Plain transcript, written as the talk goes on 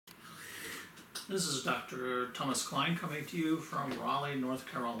This is Dr. Thomas Klein coming to you from Raleigh, North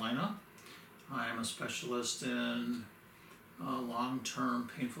Carolina. I am a specialist in long-term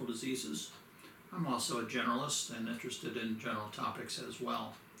painful diseases. I'm also a generalist and interested in general topics as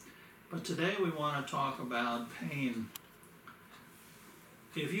well. But today we want to talk about pain.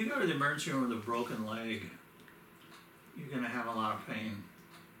 If you go to the emergency room with a broken leg, you're going to have a lot of pain.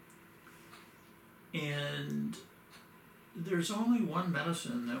 And there's only one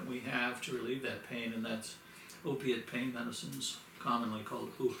medicine that we have to relieve that pain, and that's opiate pain medicines, commonly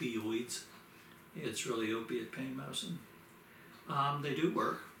called opioids. It's really opiate pain medicine. They do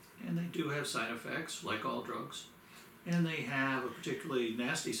work, and they do have side effects, like all drugs. And they have a particularly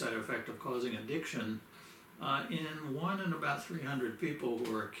nasty side effect of causing addiction in 1 in about 300 people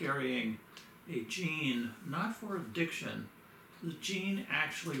who are carrying a gene, not for addiction. The gene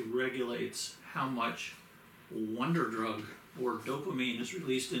actually regulates how much wonder drug or dopamine is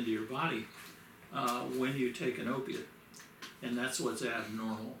released into your body when you take an opiate, and that's what's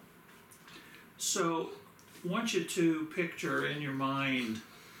abnormal. So I want you to picture in your mind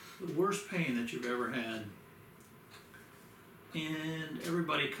the worst pain that you've ever had, and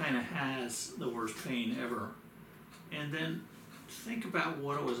everybody kind of has the worst pain ever, and then think about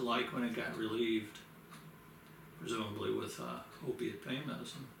what it was like when it got relieved, presumably with opiate pain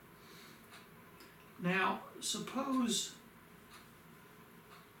medicine. Now, suppose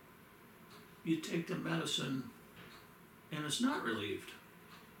you take the medicine and it's not relieved.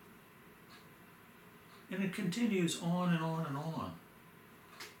 And it continues on and on and on.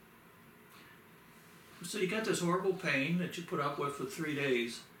 So you got this horrible pain that you put up with for 3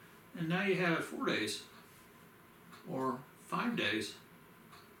 days, and now you have it 4 days, or 5 days,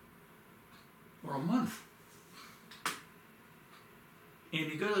 or a month. And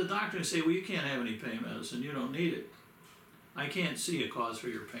you go to the doctor and say, well, you can't have any pain medicine, you don't need it. I can't see a cause for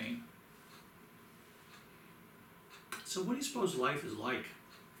your pain. So what do you suppose life is like?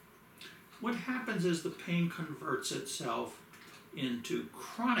 What happens is the pain converts itself into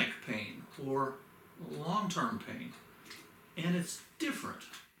chronic pain or long-term pain. And it's different.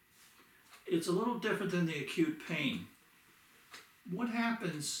 It's a little different than the acute pain. What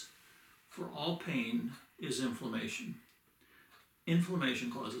happens for all pain is inflammation.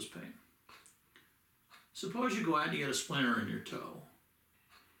 Inflammation causes pain. Suppose you go out and you get a splinter in your toe,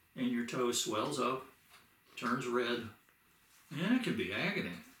 and your toe swells up, turns red, and it can be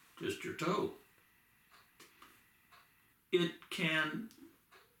agony, just your toe. It can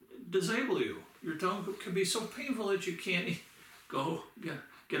disable you. Your toe can be so painful that you can't go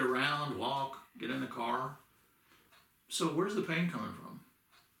get around, walk, get in the car. So where's the pain coming from?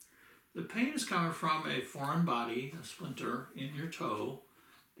 The pain is coming from a foreign body, a splinter in your toe,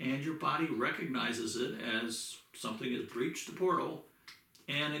 and your body recognizes it as something has breached the portal,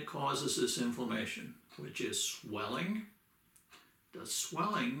 and it causes this inflammation, which is swelling. The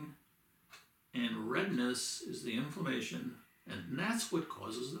swelling and redness is the inflammation, and that's what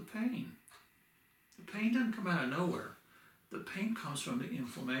causes the pain. The pain doesn't come out of nowhere. The pain comes from the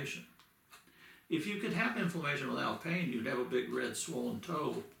inflammation. If you could have inflammation without pain, you'd have a big red swollen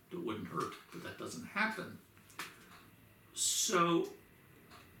toe that wouldn't hurt, but that doesn't happen. So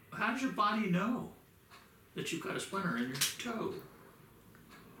how does your body know that you've got a splinter in your toe?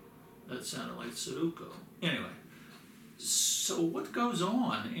 That sounded like Sudoku. Anyway, so what goes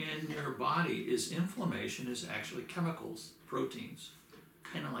on in your body is inflammation is actually chemicals, proteins,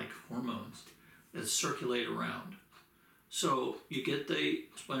 kind of like hormones that circulate around. So you get the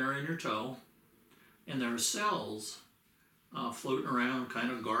splinter in your toe, and there are cells floating around,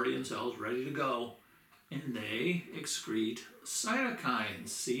 kind of guardian cells, ready to go, and they excrete cytokines,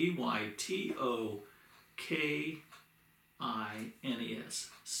 cytokines,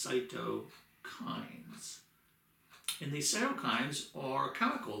 cytokines. And these cytokines are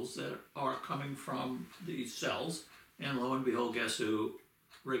chemicals that are coming from these cells, and lo and behold, guess who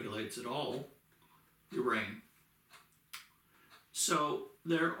regulates it all? Your brain. So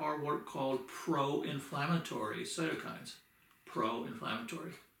there are what are called pro-inflammatory cytokines.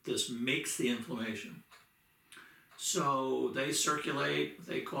 Pro-inflammatory. This makes the inflammation. So they circulate,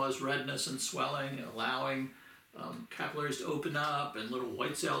 they cause redness and swelling, and allowing capillaries to open up and little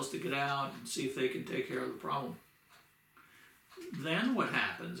white cells to get out and see if they can take care of the problem. Then what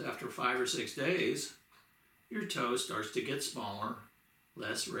happens after 5 or 6 days, your toe starts to get smaller,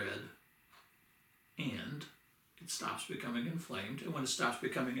 less red, and it stops becoming inflamed. And when it stops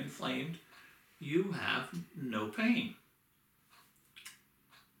becoming inflamed, you have no pain.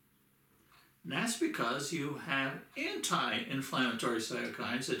 And that's because you have anti-inflammatory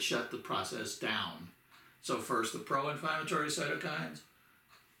cytokines that shut the process down. So first the pro-inflammatory cytokines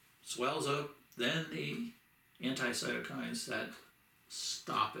swells up, then the anti-cytokines that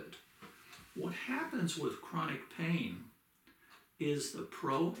stop it. What happens with chronic pain is the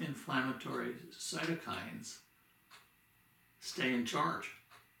pro-inflammatory cytokines stay in charge.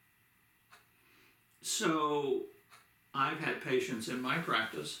 So I've had patients in my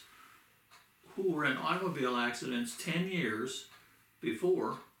practice who were in automobile accidents 10 years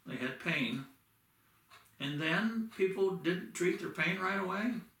before they had pain, and then people didn't treat their pain right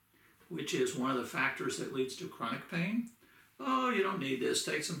away, which is one of the factors that leads to chronic pain. Oh, you don't need this,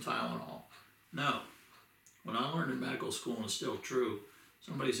 take some Tylenol. No. When I learned in medical school, and it's still true,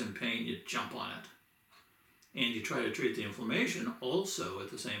 somebody's in pain, you jump on it. And you try to treat the inflammation also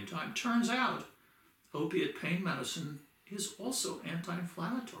at the same time. Turns out, opiate pain medicine is also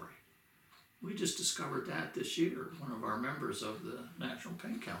anti-inflammatory. We just discovered that this year. One of our members of the National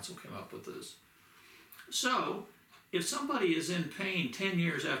Pain Council came up with this. So, if somebody is in pain 10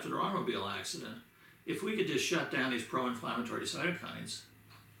 years after their automobile accident, if we could just shut down these pro-inflammatory cytokines,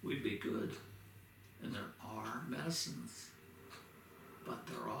 we'd be good. And there are medicines, but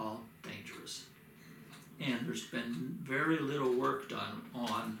they're all dangerous. And there's been very little work done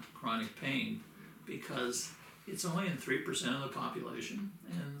on chronic pain because it's only in 3% of the population,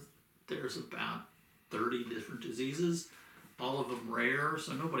 and there's about 30 different diseases, all of them rare,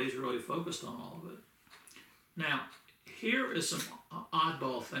 so nobody's really focused on all of it. Now, here is some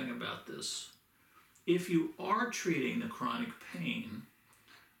oddball thing about this. If you are treating the chronic pain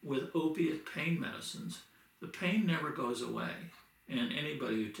with opiate pain medicines, the pain never goes away. And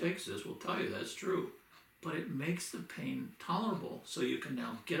anybody who takes this will tell you that's true. But it makes the pain tolerable, so you can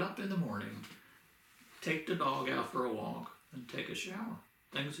now get up in the morning, take the dog out for a walk, and take a shower.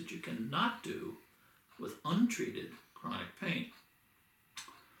 Things that you cannot do with untreated chronic pain.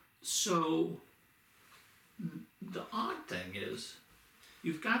 So the odd thing is,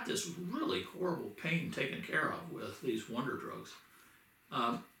 you've got this really horrible pain taken care of with these wonder drugs,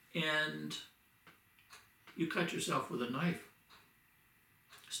 and you cut yourself with a knife.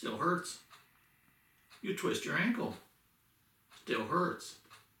 Still hurts. You twist your ankle. Still hurts.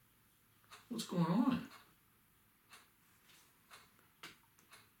 What's going on?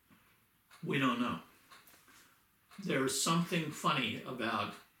 We don't know. There's something funny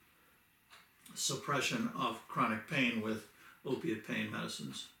about suppression of chronic pain with opiate pain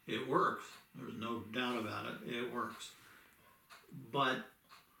medicines. It works. There's no doubt about it. It works. But,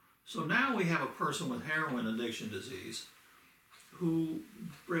 so now we have a person with heroin addiction disease who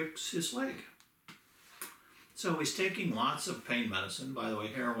breaks his leg. So he's taking lots of pain medicine. By the way,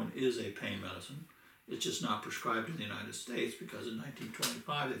 heroin is a pain medicine. It's just not prescribed in the United States because in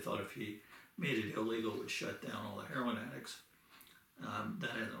 1925 they thought if he made it illegal, it would shut down all the heroin addicts. That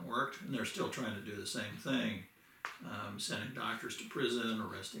hasn't worked, and they're still trying to do the same thing, sending doctors to prison,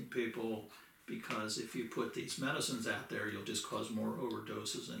 arresting people, because if you put these medicines out there, you'll just cause more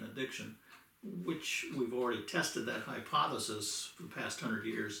overdoses and addiction, which we've already tested that hypothesis for the past 100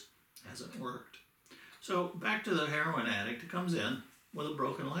 years, hasn't worked. So back to the heroin addict who comes in with a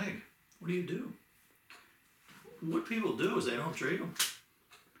broken leg. What do you do? What people do is they don't treat them,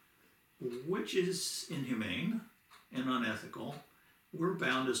 which is inhumane and unethical. We're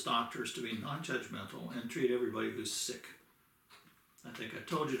bound as doctors to be non-judgmental and treat everybody who's sick. I think I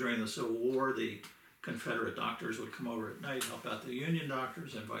told you during the Civil War, the Confederate doctors would come over at night, help out the Union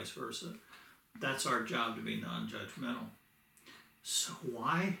doctors, and vice versa. That's our job, to be non-judgmental. So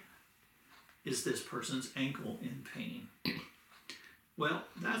why is this person's ankle in pain? Well,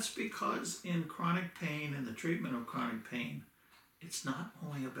 that's because in chronic pain and the treatment of chronic pain, it's not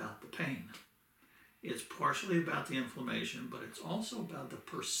only about the pain. It's partially about the inflammation, but it's also about the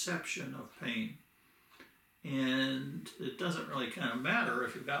perception of pain. And it doesn't really kind of matter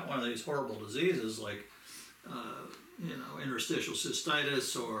if you've got one of these horrible diseases like, interstitial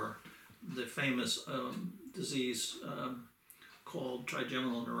cystitis or the famous disease called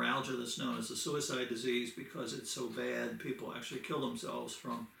trigeminal neuralgia that's known as the suicide disease because it's so bad people actually kill themselves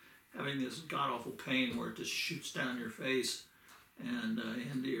from having this god-awful pain where it just shoots down your face and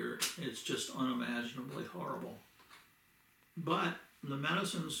it's just unimaginably horrible. But the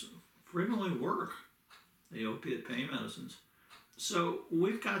medicines frequently work, the opiate pain medicines. So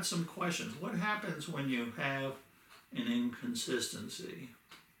we've got some questions. What happens when you have an inconsistency?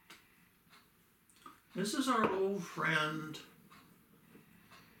 This is our old friend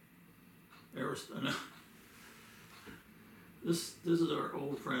Aristotle. This is our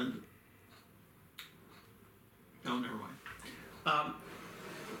old friend. Oh, never mind.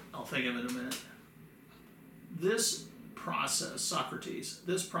 I'll think of it in a minute. This process, Socrates,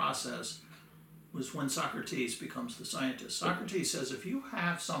 this process was when Socrates becomes the scientist. Socrates says if you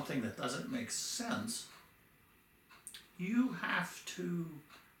have something that doesn't make sense, you have to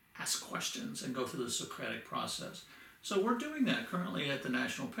ask questions and go through the Socratic process. So we're doing that currently at the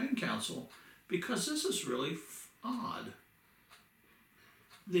National Pain Council because this is really odd.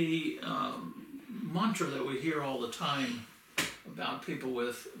 The mantra that we hear all the time about people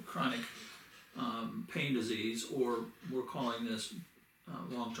with chronic pain disease, or we're calling this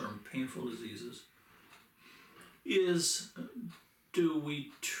long-term painful diseases, is do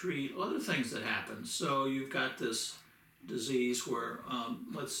we treat other things that happen? So you've got this disease where,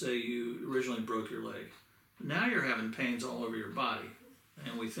 let's say you originally broke your leg. Now you're having pains all over your body,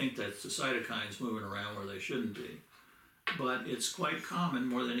 and we think that's the cytokines moving around where they shouldn't be. But it's quite common,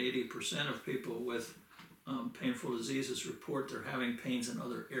 more than 80% of people with painful diseases report they're having pains in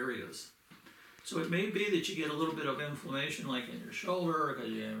other areas. So it may be that you get a little bit of inflammation like in your shoulder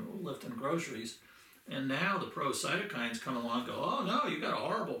because you're lifting groceries, and now the pro-cytokines come along and go, oh no, you got a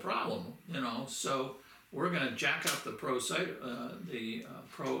horrible problem, so we're going to jack up the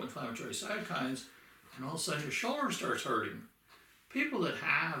pro-inflammatory cytokines, and all of a sudden your shoulder starts hurting. People that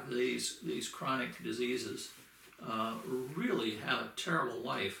have these chronic diseases really have a terrible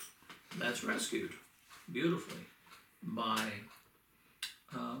life that's rescued beautifully by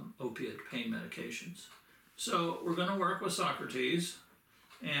opiate pain medications. So we're going to work with Socrates,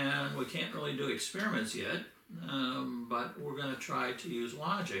 and we can't really do experiments yet, but we're going to try to use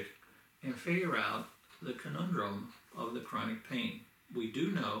logic and figure out the conundrum of the chronic pain. We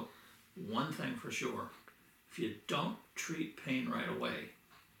do know one thing for sure. If you don't treat pain right away,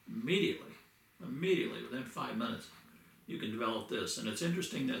 immediately, within 5 minutes, you can develop this. And it's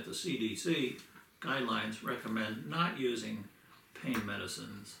interesting that the CDC guidelines recommend not using pain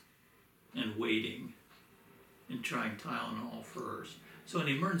medicines and waiting and trying Tylenol first. So in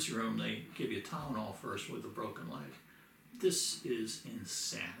the emergency room, they give you Tylenol first with a broken leg. This is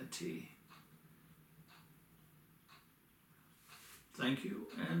insanity. Thank you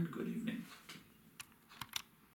and good evening.